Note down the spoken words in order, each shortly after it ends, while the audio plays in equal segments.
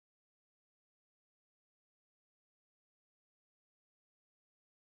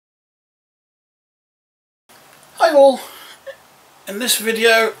Hi all, in this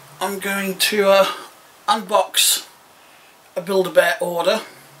video I'm going to unbox a Build-A-Bear order.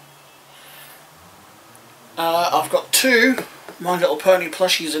 I've got two My Little Pony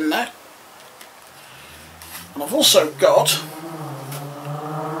plushies in there, and I've also got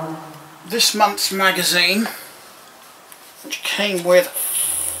this month's magazine, which came with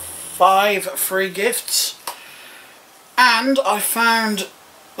 5 free gifts, and I found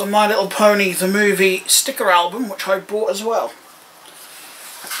the My Little Pony the movie sticker album, which I bought as well.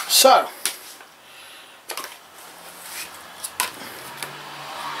 So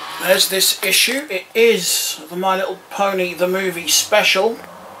there's this issue. It is the My Little Pony the movie special,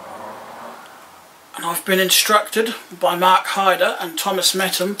 and I've been instructed by Mark Hyder and Thomas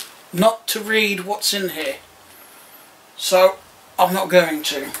Metham not to read what's in here, so I'm not going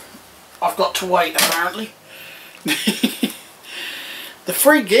to. I've got to wait, apparently. The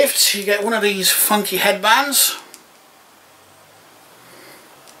free gifts, you get one of these funky headbands.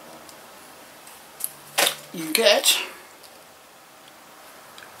 You get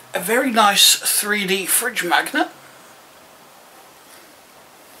a very nice 3D fridge magnet.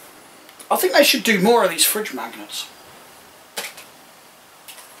 I think they should do more of these fridge magnets.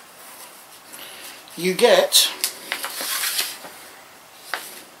 You get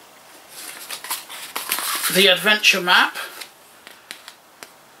the adventure map.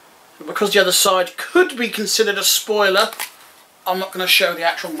 Because the other side could be considered a spoiler, I'm not going to show the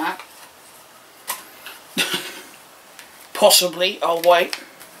actual map. Possibly, I'll wait.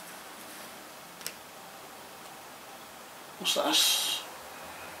 What's that?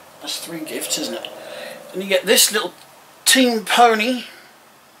 That's 3 gifts, isn't it? And you get this little Team Pony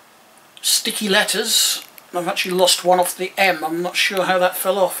sticky letters. I've actually lost one off the M. I'm not sure how that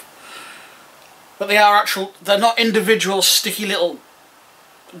fell off. But they are actual, they're not individual sticky little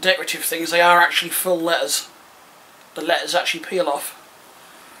decorative things, they are actually full letters. The letters actually peel off.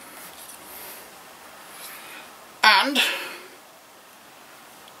 And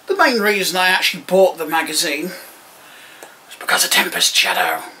the main reason I actually bought the magazine is because of Tempest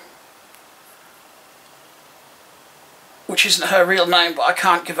Shadow, which isn't her real name, but I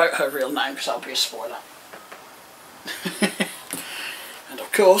can't give out her real name because that'll be a spoiler. And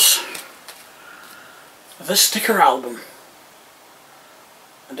of course, the sticker album.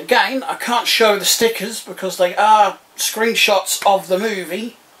 And again, I can't show the stickers because they are screenshots of the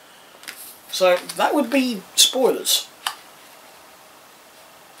movie, so that would be spoilers.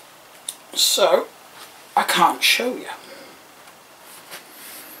 So, I can't show you.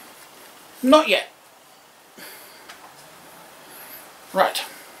 Not yet. Right.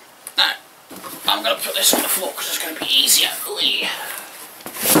 Now, I'm going to put this on the floor because it's going to be easier. Ooh.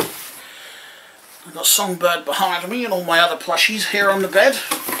 I've got Songbird behind me and all my other plushies here on the bed.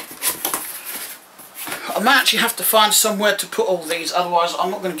 I might actually have to find somewhere to put all these, otherwise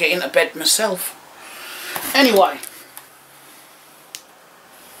I'm not going to get into bed myself. Anyway,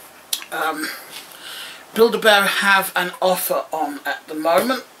 Build-A-Bear have an offer on at the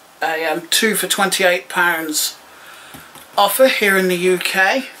moment. A 2 for £28 offer here in the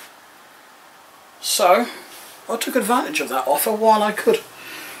UK. So, I took advantage of that offer while I could.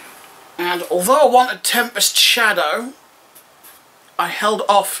 And although I wanted Tempest Shadow, I held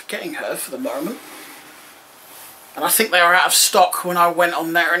off getting her for the moment. And I think they were out of stock when I went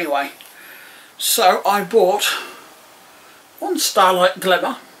on there anyway. So I bought one Starlight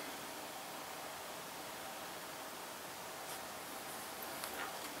Glimmer.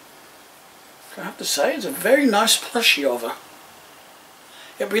 I have to say, it's a very nice plushie of her.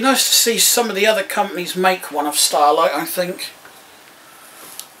 It'd be nice to see some of the other companies make one of Starlight, I think.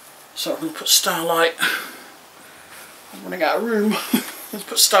 So I'm going to put Starlight, I'm running out of room, let's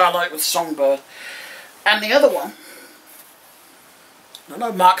put Starlight with Songbird. And the other one, I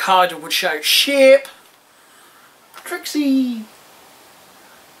know Mark Hyder would shout, Ship! Trixie!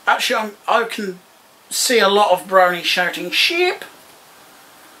 Actually, I can see a lot of brownies shouting, Ship!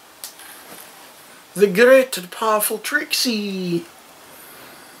 The great and powerful Trixie!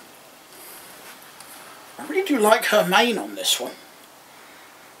 I really do like her mane on this one.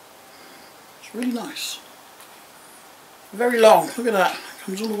 Really nice. Very long. Look at that.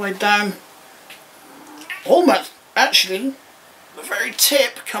 Comes all the way down. Almost, actually, the very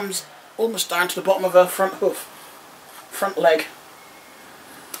tip comes almost down to the bottom of her front hoof. Front leg.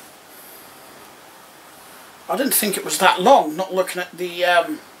 I didn't think it was that long, not looking at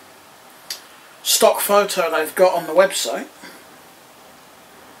the stock photo they've got on the website.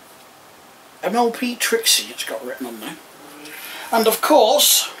 MLP Trixie, it's got written on there. And of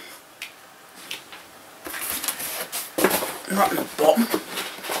course, right in the bottom,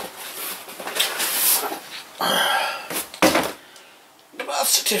 birth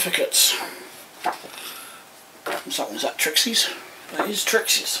certificates. Was that Trixie's? That is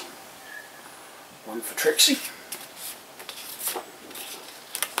Trixie's. One for Trixie.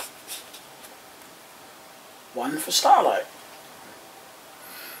 One for Starlight.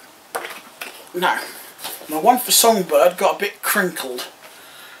 Now, my one for Songbird got a bit crinkled,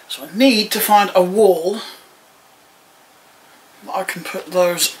 so I need to find a wall that I can put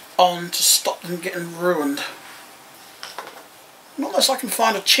those on to stop them getting ruined. Not unless I can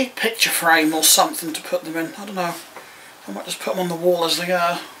find a cheap picture frame or something to put them in. I don't know. I might just put them on the wall as they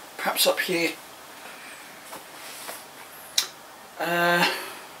are. Perhaps up here.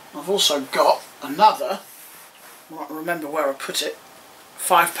 I've also got another, I can't remember where I put it,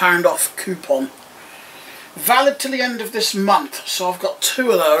 £5 off coupon. Valid till the end of this month. So I've got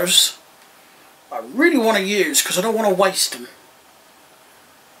 2 of those I really want to use because I don't want to waste them.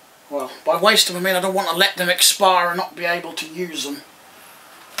 Well, by waste them I mean I don't want to let them expire and not be able to use them.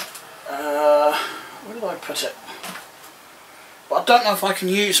 Where did I put it? But I don't know if I can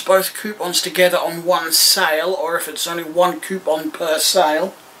use both coupons together on one sale or if it's only one coupon per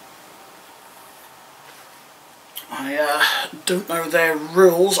sale. I don't know their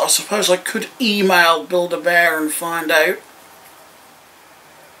rules. I suppose I could email Build-A-Bear and find out.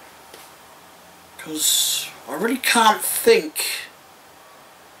 Because I really can't think.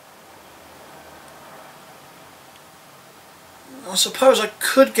 I suppose I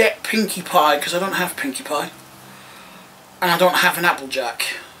could get Pinkie Pie because I don't have Pinkie Pie. And I don't have an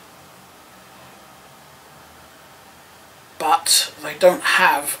Applejack. But they don't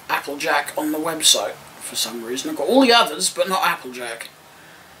have Applejack on the website for some reason. I've got all the others but not Applejack.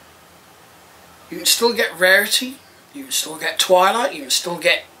 You can still get Rarity, you can still get Twilight, you can still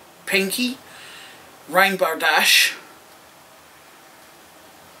get Pinkie, Rainbow Dash.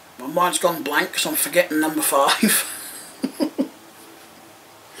 My mind's gone blank because I'm forgetting number 5.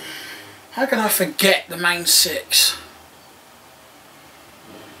 How can I forget the main 6?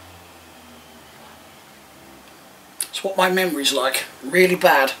 It's what my memory's like. Really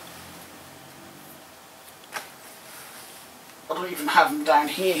bad. I don't even have them down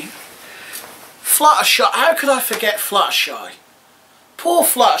here. Fluttershy. How could I forget Fluttershy? Poor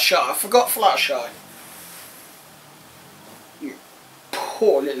Fluttershy. I forgot Fluttershy. You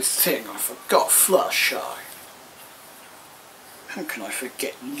poor little thing. I forgot Fluttershy. How can I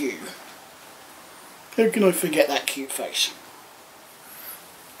forget you? How can I forget that cute face?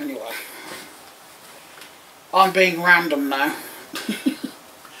 Anyway. I'm being random now.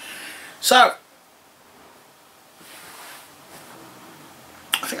 So,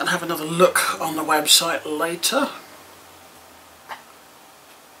 I think I'll have another look on the website later.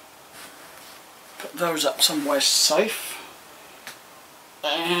 Put those up somewhere safe.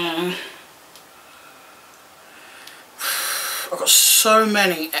 And I've got so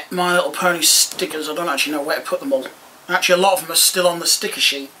many My Little Pony stickers, I don't actually know where to put them all. Actually, a lot of them are still on the sticker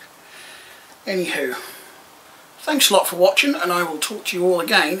sheet. Anywho. Thanks a lot for watching, and I will talk to you all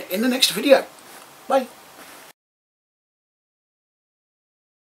again in the next video. Bye.